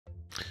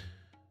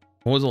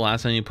What was the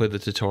last time you played the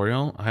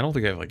tutorial? I don't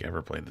think I've like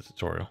ever played the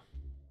tutorial.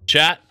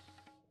 Chat.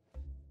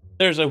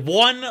 There's a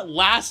one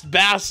last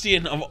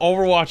bastion of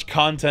Overwatch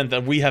content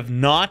that we have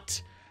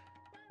not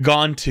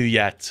gone to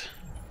yet.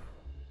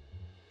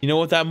 You know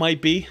what that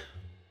might be?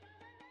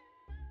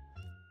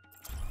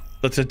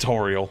 The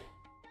tutorial.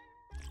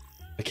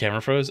 The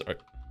camera froze?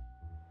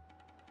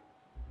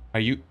 Are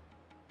you...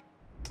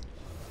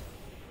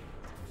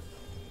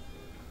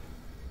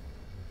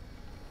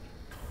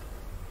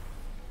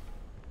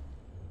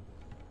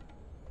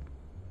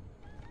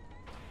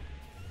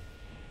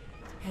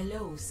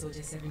 Hello,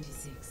 Soldier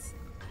 76.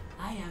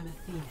 I am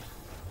Athena.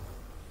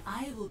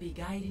 I will be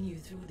guiding you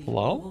through the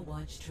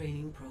Overwatch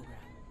training program.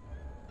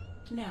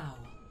 Now,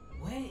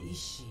 where is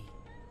she?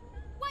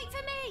 Wait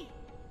for me!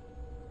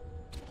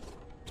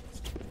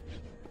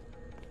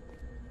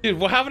 Dude,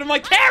 what happened to my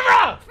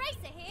camera?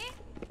 Tracer here.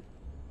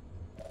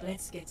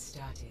 Let's get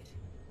started.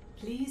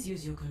 Please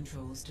use your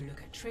controls to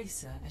look at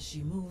Tracer as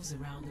she moves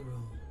around the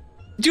room.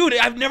 Dude,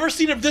 I've never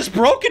seen it this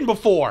broken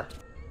before.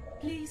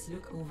 Please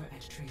look over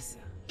at Tracer.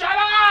 Shut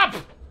up!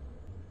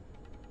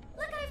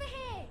 Look over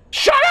here.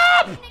 Shut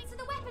up! Next to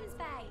the weapons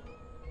bay.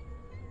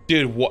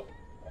 Dude, what?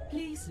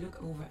 Please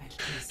look over at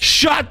Tracer.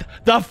 Shut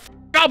the f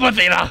up,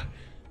 Athena!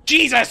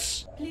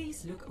 Jesus!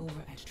 Please look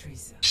over at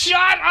Tracer. Shut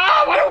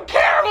up! I don't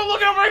care about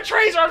looking over a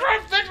Tracer! I'm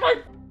trying to fix my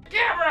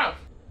camera!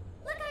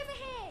 Look over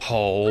here.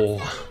 Oh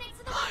I'm standing next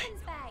to the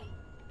weapons bay.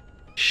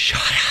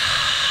 Shut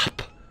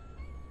up!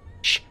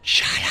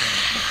 Shut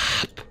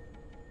up!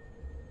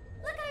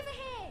 Look over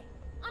here.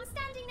 I'm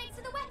standing next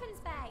to the weapons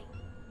bay.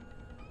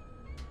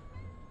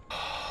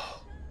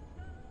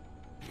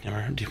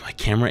 Never, dude, my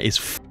camera is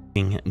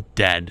f***ing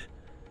dead.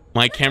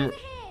 My camera,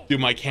 dude,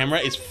 my camera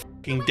is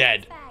f***ing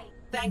dead.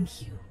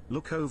 Thank you.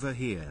 Look over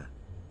here.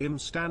 I'm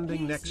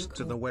standing next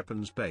to the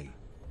weapons bay.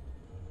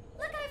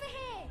 Look over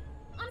here.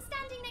 I'm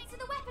standing next to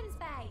the weapons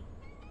bay.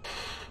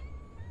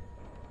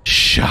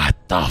 Shut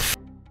the f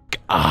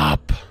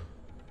up.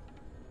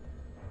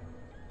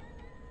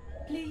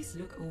 Please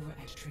look over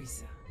at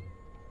Tracer.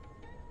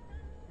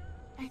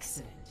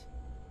 Excellent.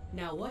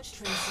 Now watch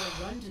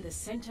Tracer run to the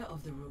center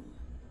of the room.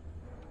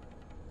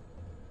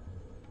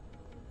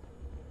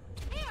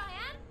 Here I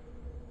am.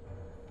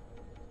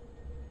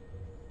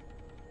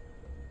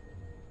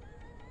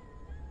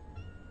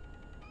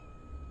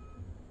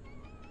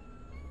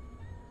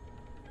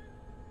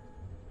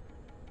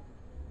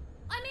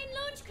 I'm in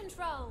launch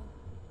control.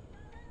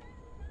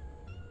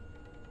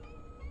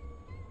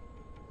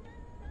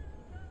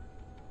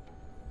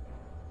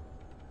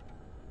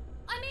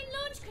 I'm in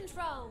launch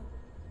control.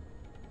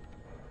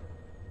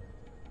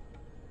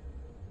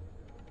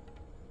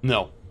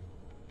 No.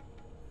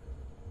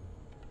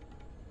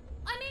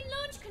 I'm in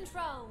launch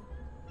control.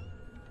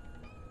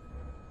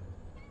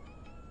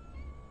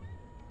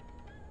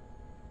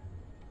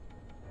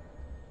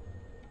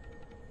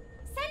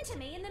 Center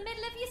me in the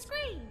middle of your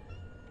screen.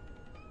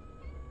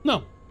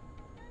 No.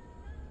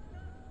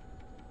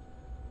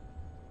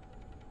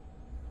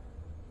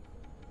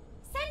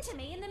 Center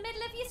me in the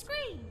middle of your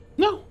screen.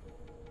 No.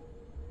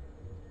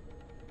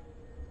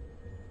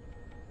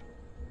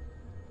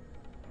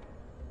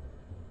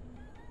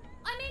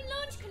 I'm in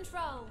launch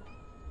control.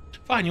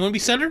 Fine, you want to be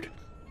centered?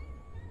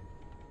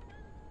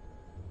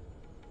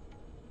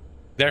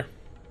 There.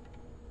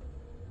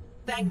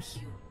 Thank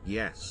you.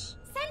 Yes.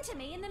 Center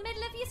me in the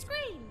middle of your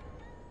screen.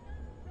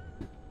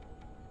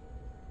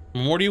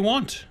 What more do you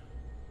want?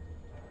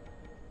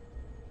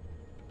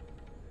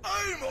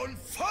 I'm on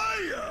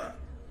fire!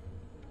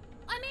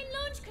 I'm in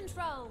launch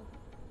control.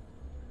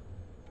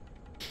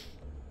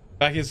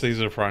 Back in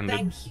Caesar Prime.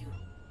 Thank you.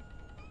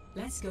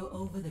 Let's go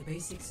over the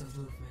basics of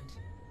movement.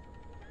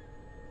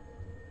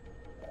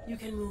 You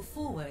can move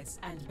forwards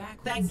and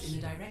backwards in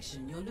the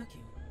direction you're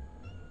looking.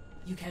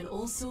 You can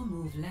also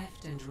move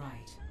left and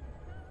right.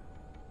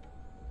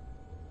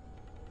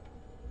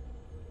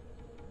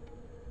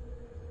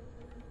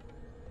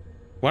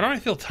 Why don't I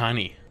feel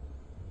tiny?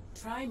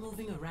 Try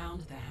moving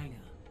around the hangar.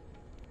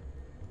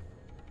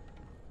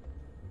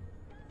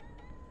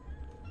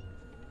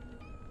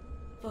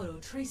 Follow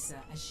Tracer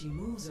as she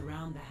moves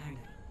around the hangar.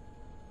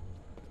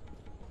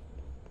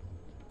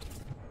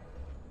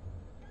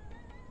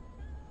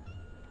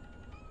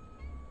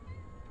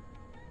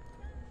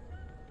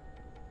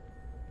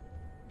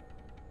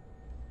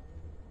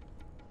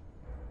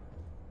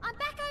 I'm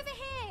back over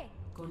here.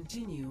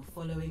 Continue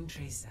following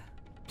Tracer.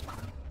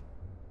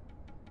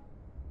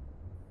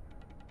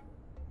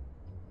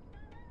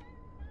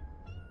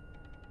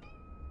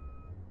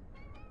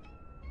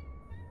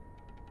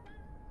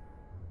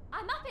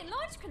 I'm up in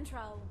launch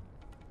control.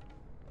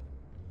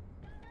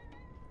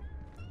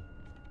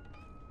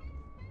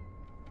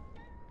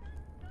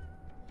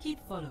 Keep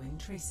following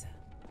Tracer.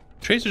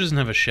 Tracer doesn't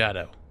have a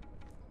shadow.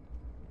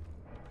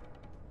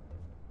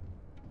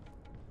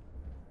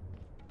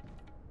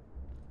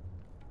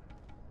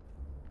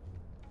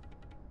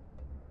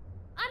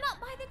 I'm up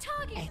by the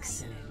target.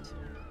 Excellent.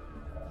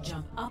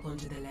 Jump up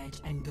onto the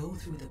ledge and go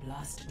through the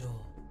blast door.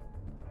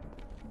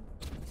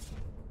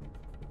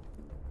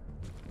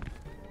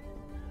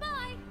 Bye.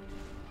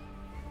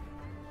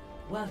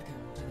 Welcome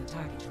to the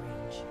target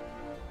range.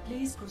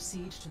 Please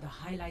proceed to the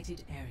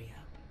highlighted area.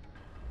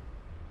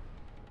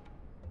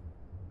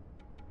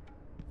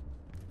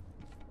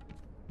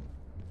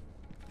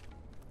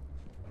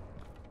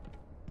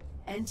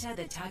 Enter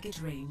the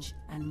target range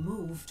and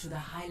move to the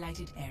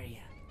highlighted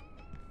area.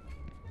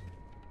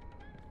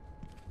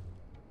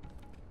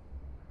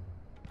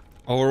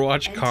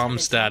 Overwatch comm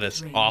status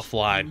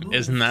offline.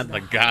 Isn't that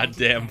the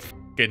goddamn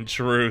fucking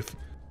truth?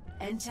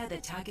 Enter the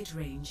target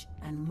range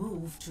and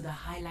move to the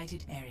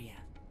highlighted area.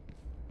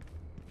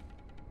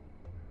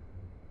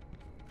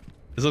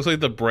 This looks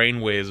like the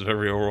brainwaves of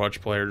every Overwatch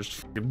player. Just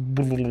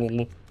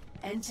fucking...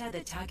 Enter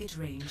the target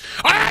range.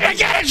 I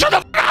get it! Shut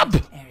the fuck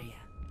up! Area.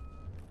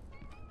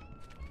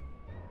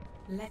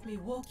 Let me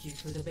walk you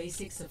through the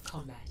basics of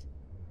combat.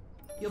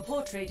 Your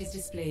portrait is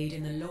displayed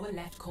in the lower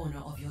left corner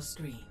of your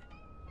screen.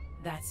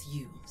 That's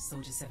you,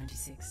 Soldier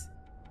 76.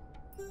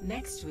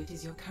 Next to it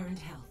is your current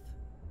health.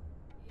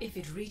 If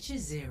it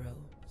reaches 0,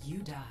 you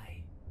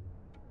die.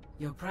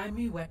 Your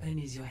primary weapon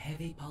is your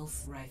heavy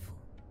pulse rifle.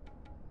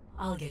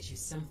 I'll get you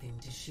something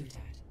to shoot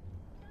at.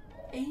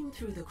 Aim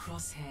through the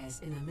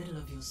crosshairs in the middle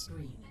of your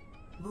screen.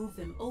 Move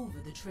them over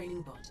the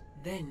training bot,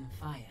 then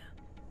fire.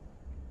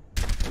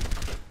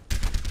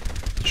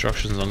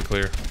 Instructions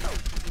unclear.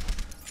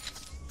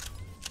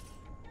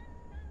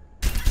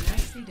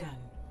 Nicely done.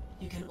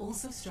 You can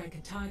also strike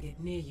a target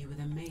near you with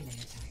a melee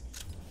attack.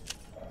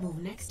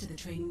 Move next to the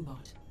training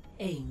bot.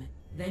 Aim,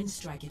 then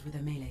strike it with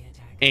a melee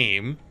attack.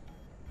 Aim.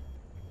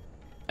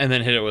 And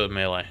then hit it with a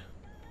melee.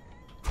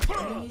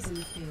 Enemies in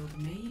the field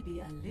may be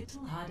a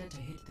little harder to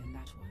hit than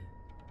that one.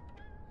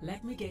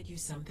 Let me get you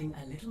something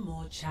a little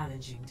more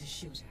challenging to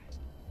shoot at.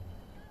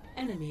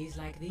 Enemies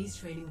like these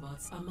training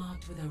bots are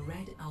marked with a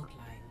red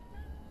outline.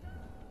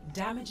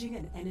 Damaging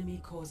an enemy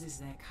causes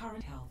their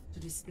current health to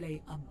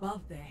display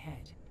above their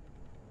head.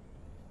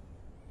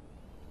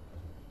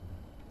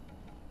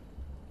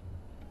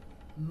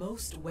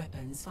 Most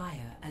weapons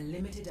fire a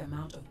limited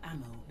amount of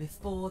ammo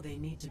before they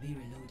need to be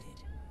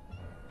reloaded.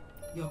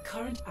 Your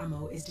current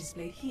ammo is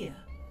displayed here,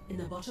 in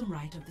the bottom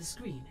right of the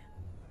screen.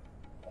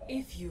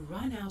 If you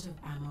run out of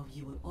ammo,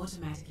 you will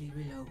automatically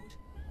reload,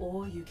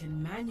 or you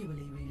can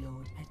manually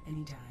reload at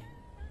any time.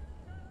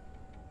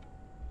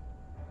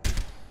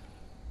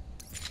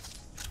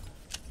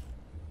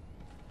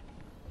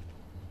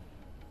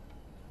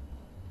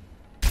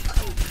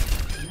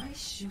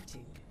 Nice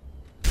shooting.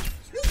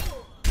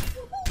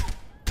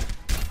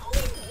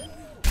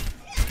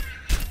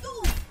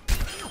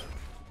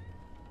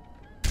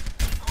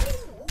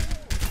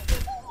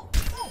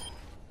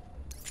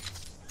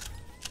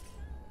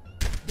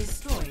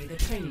 Destroy the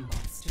training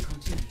bots to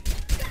continue.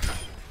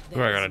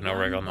 I got a no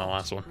reg on that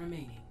last one.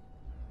 Remaining.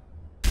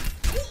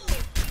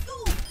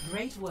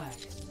 Great work.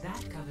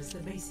 That covers the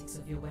basics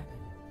of your weapon.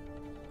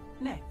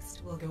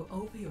 Next, we'll go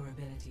over your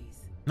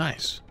abilities.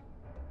 Nice.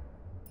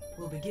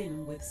 We'll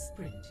begin with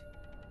sprint.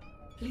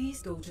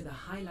 Please go to the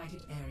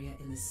highlighted area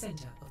in the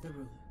center of the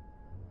room.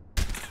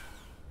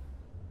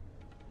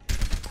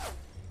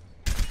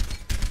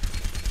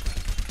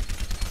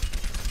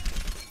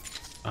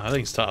 I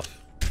think it's tough.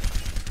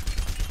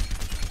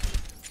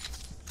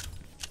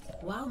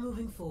 While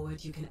moving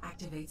forward, you can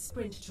activate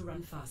sprint to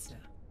run faster.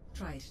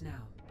 Try it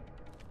now.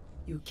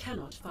 You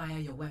cannot fire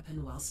your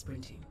weapon while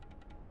sprinting.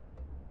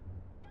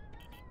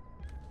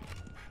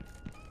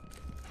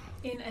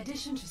 In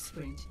addition to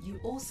sprint, you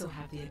also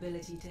have the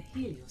ability to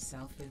heal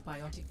yourself with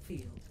Biotic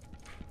Field.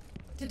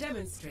 To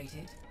demonstrate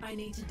it, I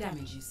need to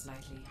damage you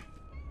slightly.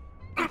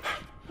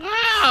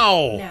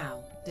 Ow!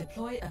 Now,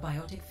 deploy a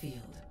Biotic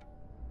Field.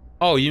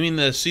 Oh, you mean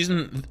the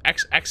season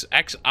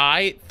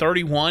XXXI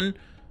 31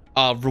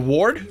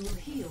 reward? You will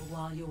heal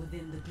while you're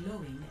within the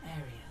glowing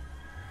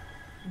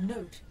area.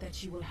 Note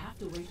that you will have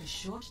to wait a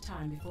short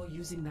time before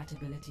using that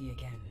ability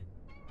again.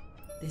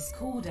 This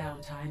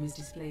cooldown time is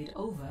displayed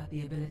over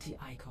the ability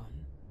icon.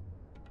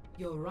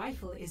 Your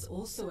rifle is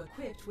also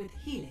equipped with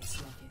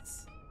helix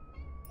rockets.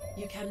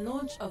 You can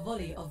launch a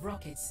volley of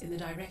rockets in the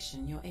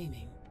direction you're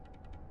aiming.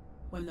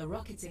 When the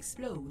rockets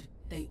explode,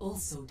 they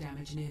also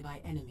damage nearby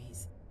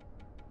enemies.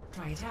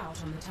 Try it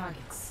out on the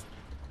targets.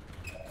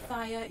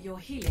 Fire your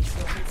helix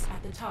rockets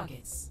at the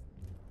targets.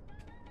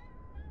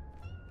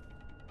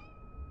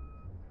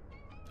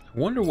 I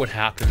wonder what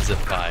happens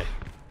if I...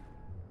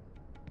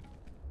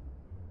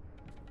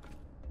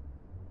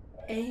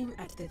 Aim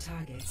at the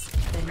targets,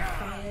 then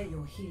fire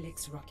your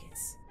helix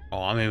rockets.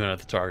 Oh, I'm aiming at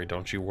the target,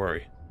 don't you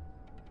worry.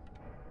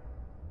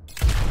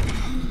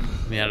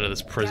 Get me out of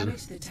this prison.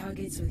 Damage the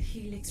targets with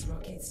helix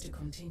rockets to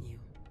continue.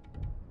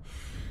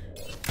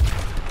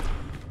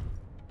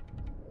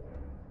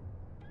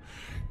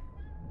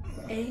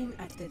 Aim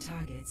at the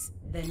targets,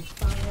 then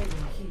fire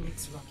your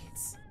helix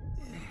rockets.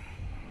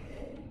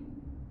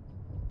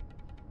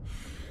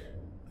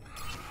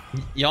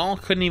 Y'all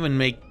couldn't even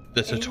make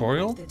the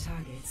tutorial Aim at the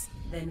targets,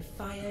 then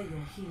fire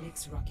your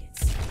helix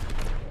rockets.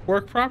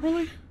 work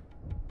properly?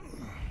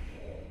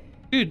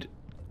 Dude,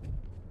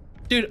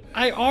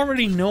 I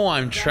already know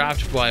I'm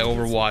trapped by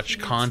Overwatch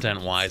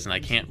content-wise and I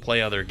can't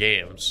play other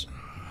games.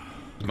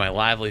 My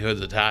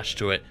livelihood's attached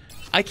to it.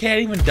 I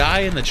can't even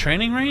die in the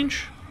training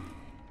range?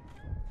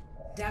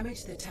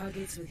 Damage the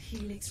targets with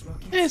Helix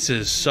rockets. This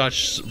is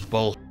such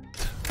bull.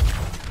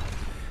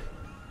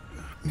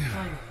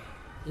 Finally,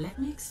 let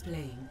me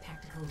explain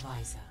Tactical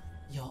Visor,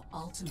 your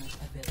ultimate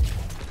ability.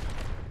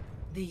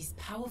 These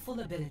powerful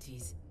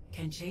abilities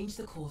can change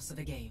the course of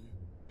a game.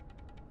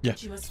 Yeah.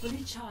 But you must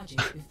fully charge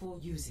it before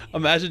using it.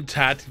 Imagine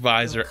Tactical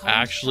Visor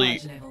actually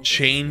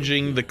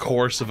changing the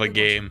course of a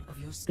game.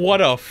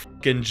 What a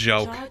fucking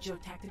joke. Charge your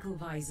Tactical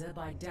Visor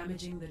by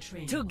damaging the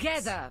train.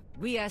 Together,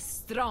 we are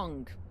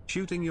strong.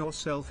 Shooting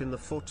yourself in the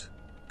foot,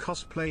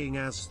 cosplaying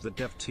as the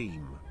dev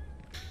team.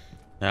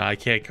 No, I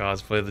can't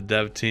cosplay the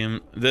dev team.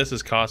 This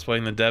is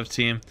cosplaying the dev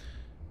team.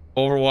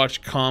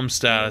 Overwatch comm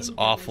status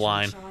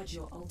offline. Charge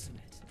your ultimate.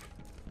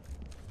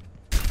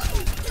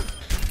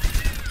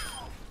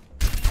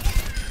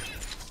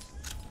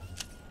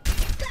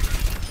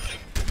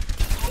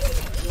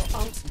 Your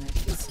ultimate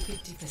is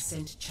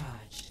 50%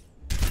 charged.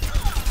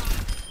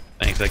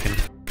 Thanks, I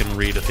can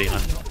read, Athena.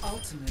 Your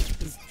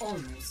ultimate is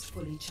almost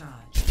fully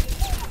charged.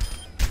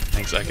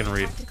 Thanks, I can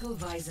read. Tactical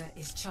Visor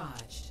is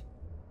charged.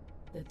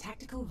 The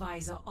Tactical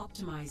Visor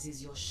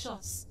optimizes your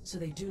shots so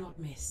they do not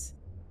miss.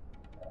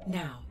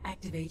 Now,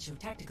 activate your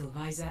Tactical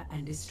Visor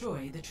and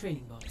destroy the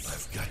training bots.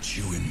 I've got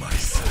you in my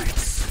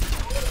sights.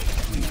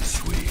 Clean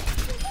sweep.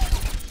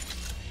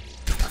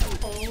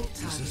 All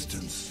targets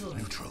Resistance destroyed.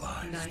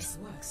 neutralized. Nice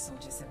work,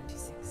 Soldier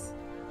 76.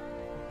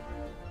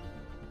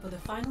 For the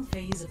final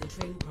phase of the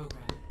training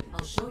program,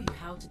 I'll show you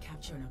how to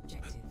capture an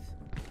objective.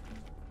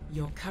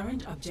 Your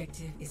current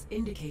objective is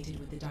indicated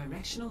with the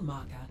directional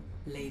marker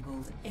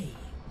labeled A.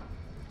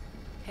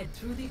 Head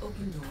through the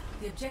open door.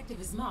 The objective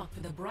is marked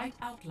with a bright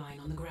outline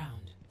on the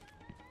ground.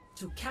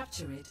 To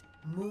capture it,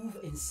 move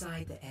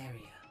inside the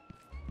area.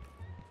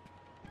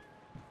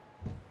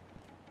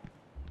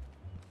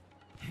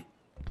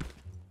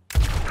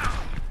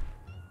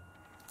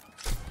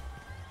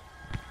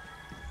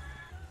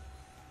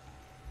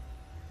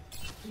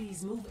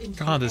 Please move into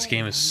God, the this game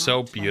area is so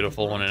marked by the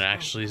beautiful when it bright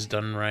actually is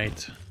done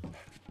right.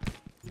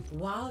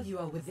 While you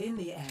are within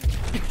the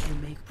area, you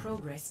make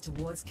progress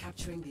towards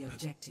capturing the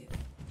objective.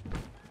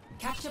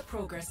 Capture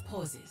progress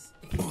pauses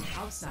if you are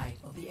outside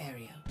of the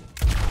area.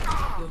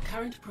 Your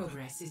current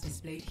progress is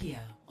displayed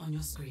here on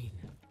your screen.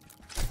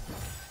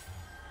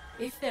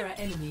 If there are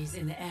enemies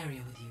in the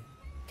area with you,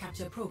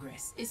 capture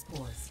progress is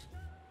paused.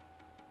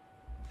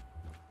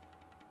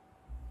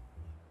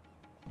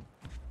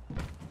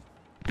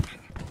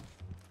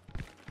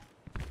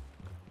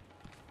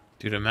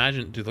 Dude,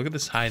 imagine, dude, look at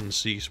this hide and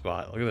seek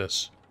spot. Look at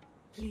this.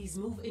 Please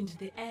move into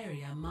the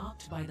area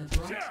marked by the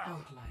bright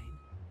outline.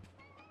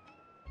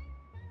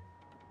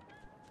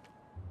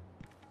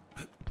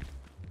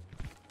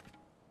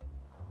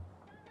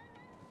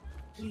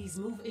 Please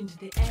move into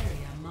the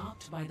area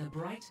marked by the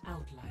bright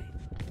outline.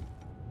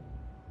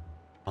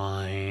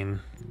 Fine.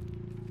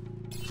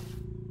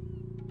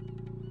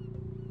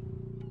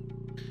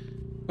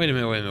 Wait a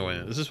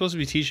minute. This is supposed to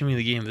be teaching me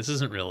the game. This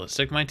isn't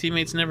realistic. My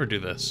teammates never do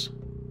this.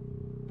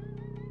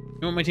 You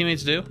know what my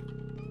teammates do?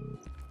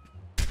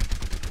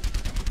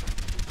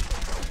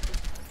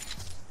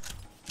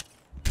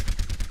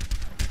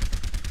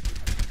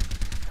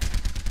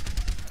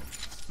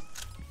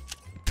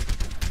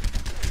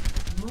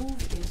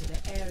 Move into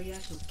the area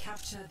to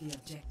capture the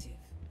objective.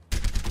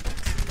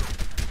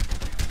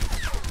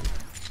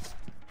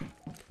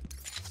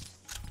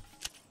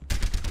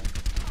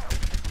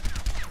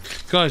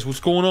 Guys, what's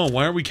going on?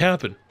 Why aren't we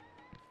capping?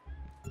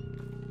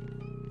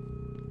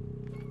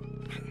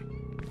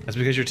 That's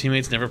because your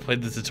teammates never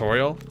played the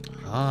tutorial?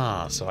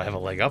 Ah, so I have a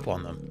leg up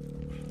on them.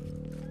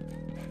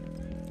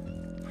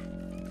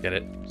 Get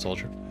it,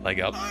 soldier? Leg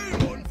up.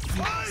 I'm on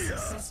fire!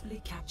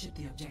 Successfully captured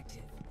the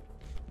objective.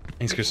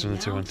 Thanks, Kristen, Now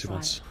the 2 1 2 try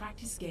months. the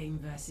practice game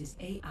versus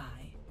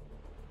AI.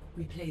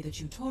 Replay the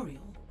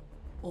tutorial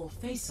or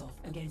face off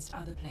against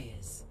other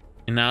players.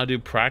 And now do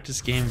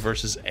practice game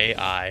versus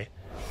AI.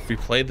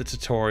 Replay the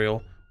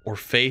tutorial or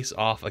face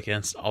off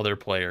against other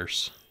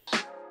players.